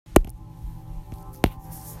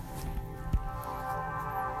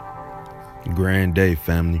Grand day,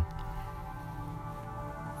 family.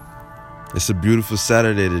 It's a beautiful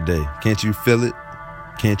Saturday today. Can't you feel it?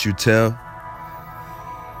 Can't you tell?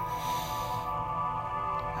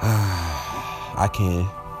 I can.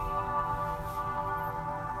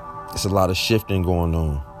 It's a lot of shifting going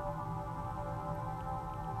on.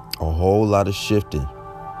 A whole lot of shifting.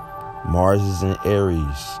 Mars is in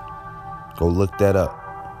Aries. Go look that up.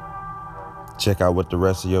 Check out what the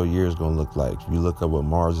rest of your year is going to look like. You look up what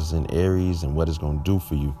Mars is in Aries and what it's going to do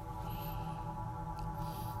for you.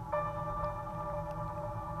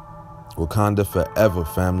 Wakanda forever,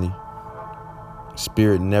 family.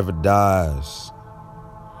 Spirit never dies.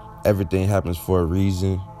 Everything happens for a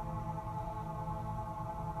reason.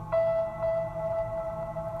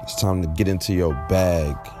 It's time to get into your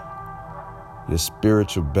bag. Your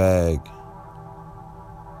spiritual bag.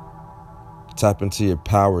 Tap into your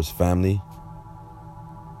powers, family.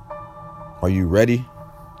 Are you ready?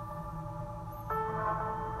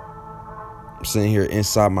 I'm sitting here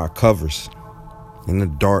inside my covers in the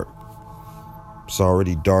dark. It's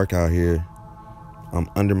already dark out here. I'm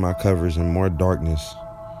under my covers in more darkness.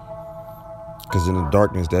 Because in the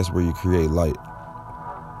darkness, that's where you create light.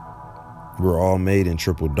 We're all made in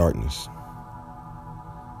triple darkness.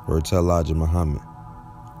 Word to Elijah Muhammad.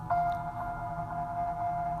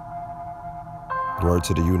 Word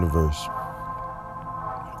to the universe.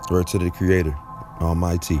 Word to the Creator,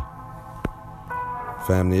 Almighty.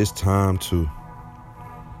 Family, it's time to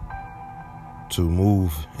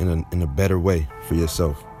move in a better way for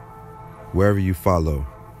yourself. Wherever you follow,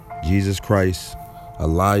 Jesus Christ,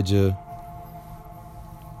 Elijah,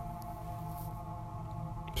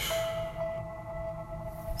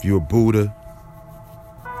 if you're a Buddha,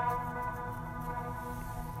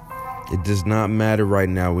 it does not matter right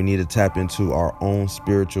now. We need to tap into our own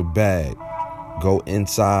spiritual bag. Go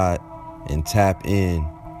inside and tap in.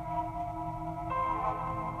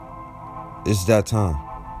 It's that time.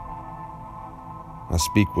 I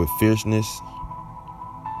speak with fierceness.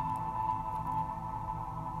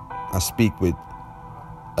 I speak with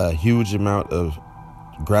a huge amount of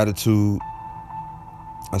gratitude.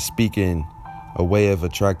 I speak in a way of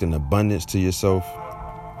attracting abundance to yourself.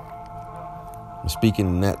 I'm speaking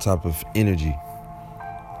in that type of energy.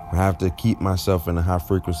 I have to keep myself in a high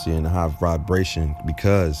frequency and a high vibration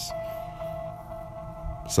because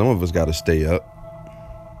some of us got to stay up.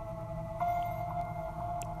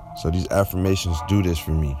 So these affirmations do this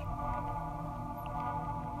for me.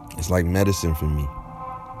 It's like medicine for me.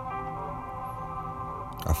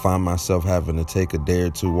 I find myself having to take a day or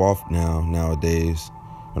two off nowadays.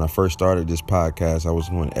 When I first started this podcast, I was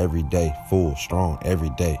going every day, full, strong, every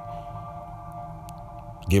day.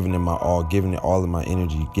 Giving it my all, giving it all of my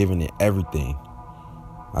energy, giving it everything.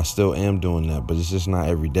 I still am doing that, but it's just not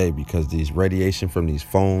every day because these radiation from these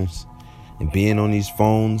phones and being on these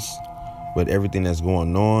phones with everything that's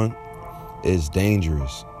going on is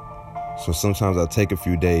dangerous. So sometimes I take a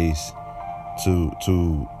few days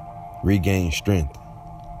to regain strength.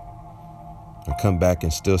 I come back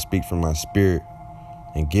and still speak from my spirit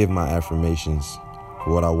and give my affirmations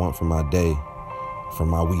for what I want for my day, for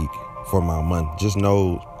my week, for my month. Just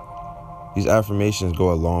know these affirmations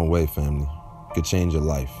go a long way, family. It could change your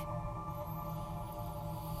life.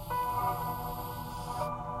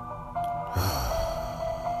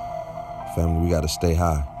 Family, we got to stay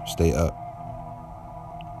high, stay up.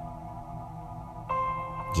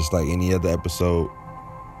 Just like any other episode,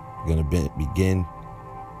 we're going to begin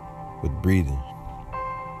with breathing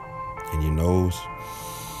in your nose.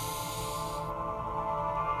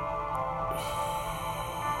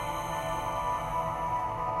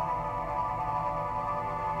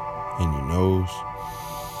 In your nose.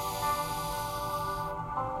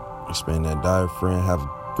 Expand that diaphragm. Have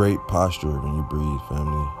great posture when you breathe,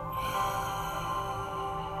 family.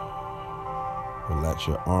 Relax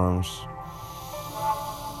your arms.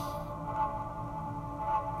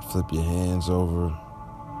 Flip your hands over.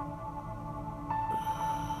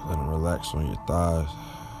 Let them relax on your thighs.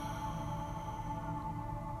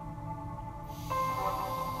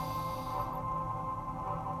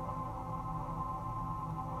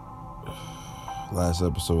 Last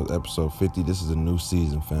episode was episode 50. This is a new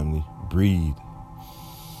season, family. Breathe.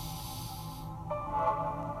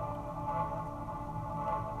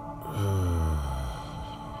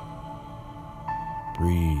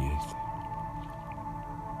 Breathe.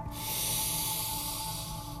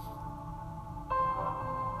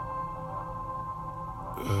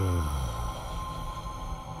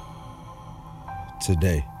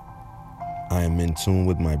 Today, I am in tune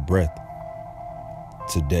with my breath.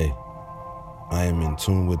 Today, I am in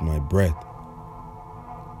tune with my breath.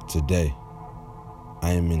 Today,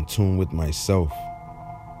 I am in tune with myself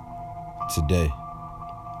today.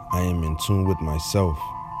 I am in tune with myself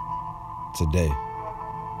today.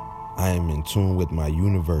 I am in tune with my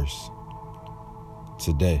universe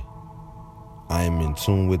today. I am in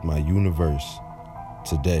tune with my universe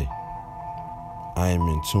today. I am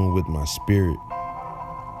in tune with my spirit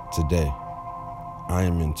today. I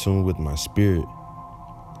am in tune with my spirit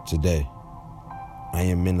today. I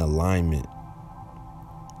am in alignment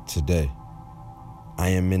today. I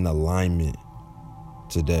am in alignment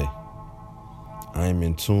today. I am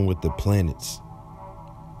in tune with the planets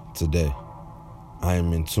today. I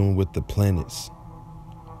am in tune with the planets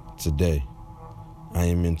today. I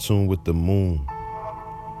am in tune with the moon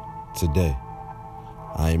today.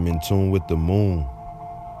 I am in tune with the moon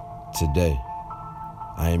today.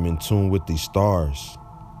 I am in tune with the stars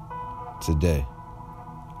today.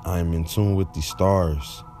 I am in tune with the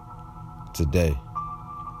stars today.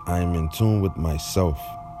 I am in tune with myself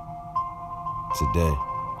today.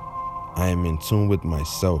 I am in tune with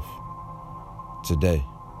myself today.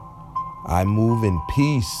 I move in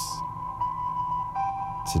peace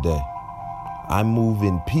today. I move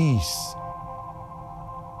in peace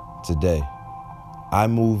today. I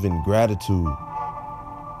move in gratitude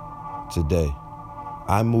today.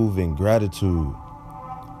 I move in gratitude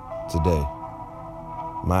today.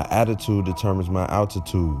 My attitude determines my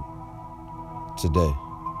altitude today.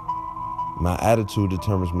 My attitude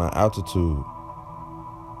determines my altitude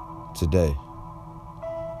today.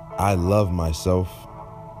 I love myself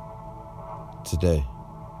today.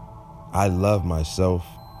 I love myself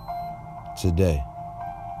today.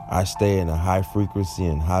 I stay in a high frequency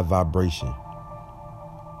and high vibration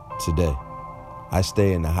today. I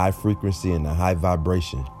stay in a high frequency and a high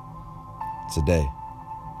vibration today.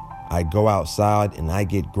 I go outside and I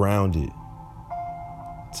get grounded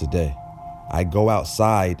today. I go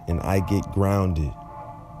outside and I get grounded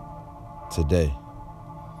today.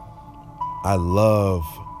 I love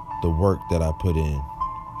the work that I put in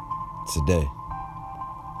today.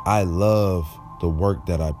 I love the work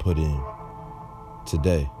that I put in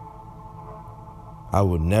today. I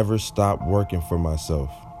will never stop working for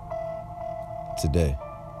myself today.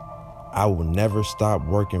 I will never stop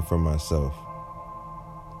working for myself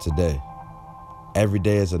today. Every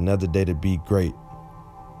day is another day to be great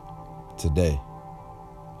today.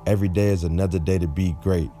 Every day is another day to be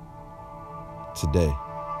great today.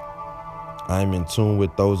 I am in tune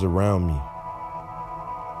with those around me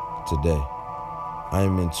today. I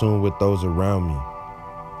am in tune with those around me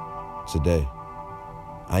today.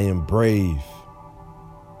 I am brave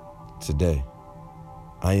today.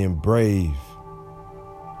 I am brave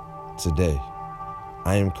today.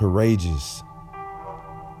 I am courageous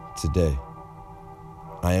today.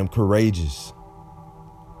 I am courageous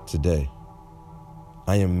today.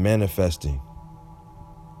 I am manifesting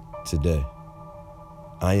today.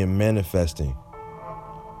 I am manifesting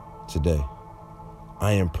today.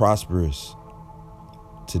 I am prosperous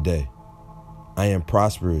today. I am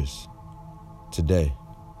prosperous today.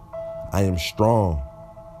 I am strong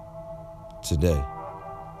today.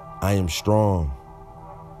 I am strong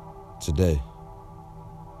today.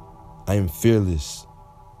 I am fearless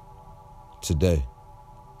today.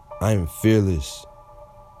 I am fearless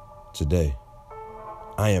today.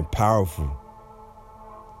 I am powerful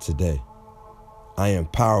today. I am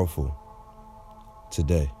powerful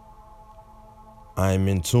today. I am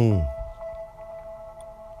in tune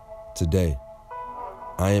today.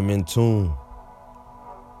 I am in tune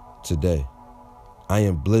today. I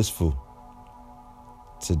am blissful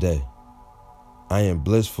today. I am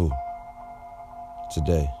blissful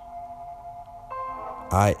today.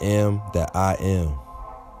 I am that I am.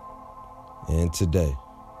 And today,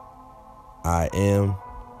 I am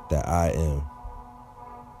that I am.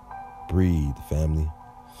 Breathe, family.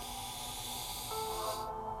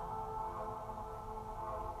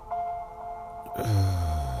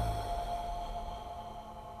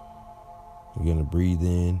 You're going to breathe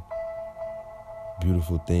in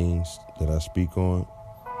beautiful things that I speak on.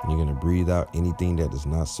 And you're going to breathe out anything that does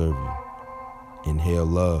not serve you. Inhale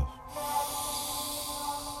love.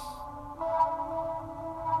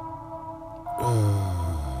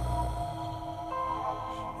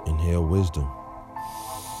 Inhale wisdom.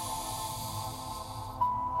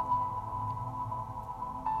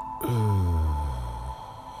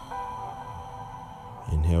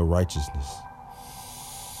 Inhale righteousness.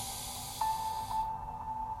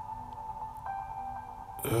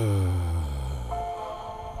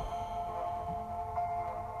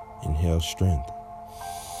 Inhale strength.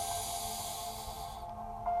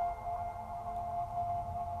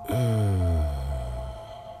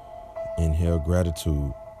 Inhale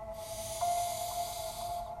gratitude.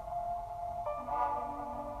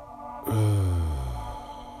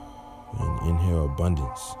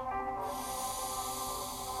 abundance.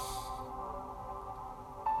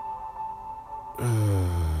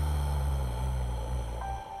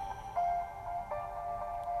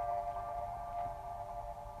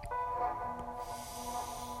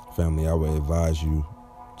 Family, I would advise you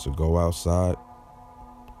to go outside,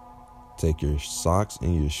 take your socks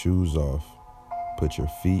and your shoes off, put your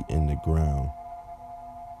feet in the ground,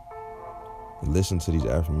 and listen to these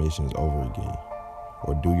affirmations over again,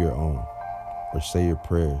 or do your own, or say your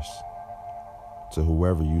prayers to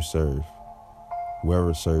whoever you serve,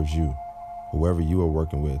 whoever serves you, whoever you are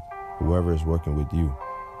working with, whoever is working with you,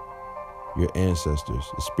 your ancestors,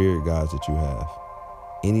 the spirit guides that you have,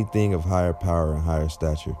 anything of higher power and higher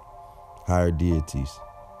stature, higher deities,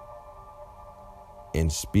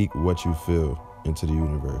 and speak what you feel into the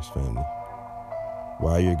universe, family.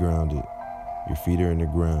 While you're grounded, your feet are in the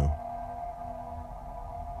ground,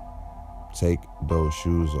 take those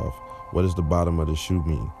shoes off. What does the bottom of the shoe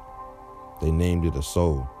mean? They named it a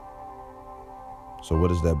sole. So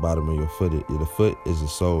what is that bottom of your foot? The foot is a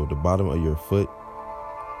sole. The bottom of your foot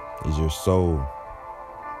is your soul.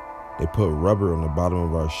 They put rubber on the bottom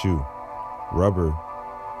of our shoe. Rubber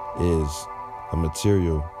is a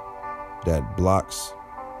material that blocks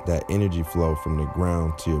that energy flow from the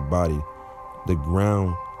ground to your body. The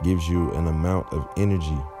ground gives you an amount of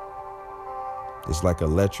energy. It's like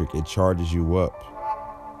electric. It charges you up.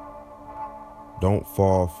 Don't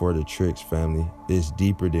fall for the tricks, family. It's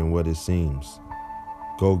deeper than what it seems.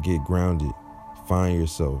 Go get grounded. Find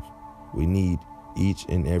yourself. We need each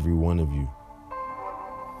and every one of you.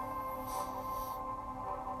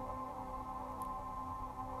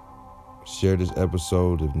 Share this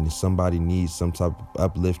episode if somebody needs some type of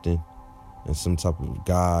uplifting and some type of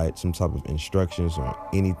guide, some type of instructions or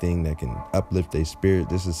anything that can uplift their spirit.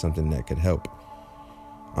 This is something that could help.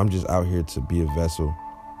 I'm just out here to be a vessel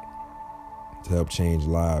to help change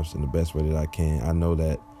lives in the best way that I can. I know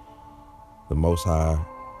that the Most High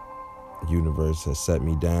universe has set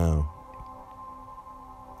me down,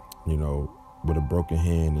 with a broken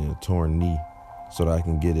hand and a torn knee so that I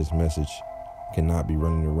can get his message. Cannot be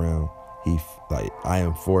running around. I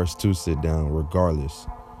am forced to sit down regardless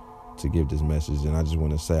to give this message. And I just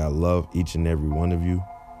want to say I love each and every one of you.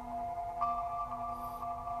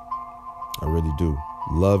 I really do.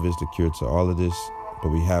 Love is the cure to all of this, but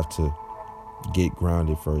we have to get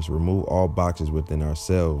grounded first. Remove all boxes within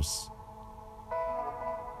ourselves.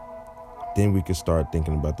 Then we can start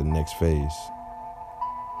thinking about the next phase.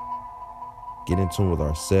 Get in tune with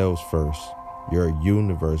ourselves first. You're a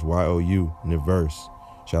universe, Y-O-U, universe.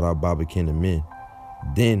 Shout out Baba Ken and Men.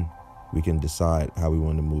 Then we can decide how we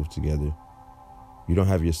want to move together. You don't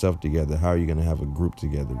have yourself together. How are you going to have a group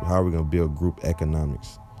together? How are we going to build group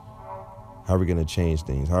economics? How are we going to change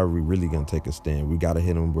things? How are we really going to take a stand? We got to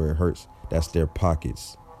hit them where it hurts. That's their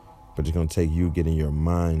pockets. But it's going to take you getting your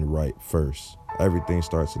mind right first. Everything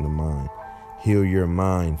starts in the mind. Heal your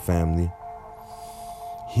mind, family.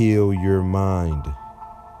 Heal your mind.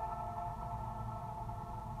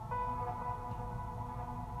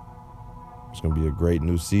 It's going to be a great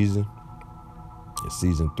new season. It's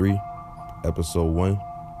season 3, episode 1.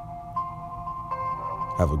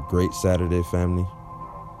 Have a great Saturday, family.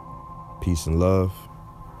 Peace and love.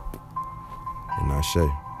 And Ashe.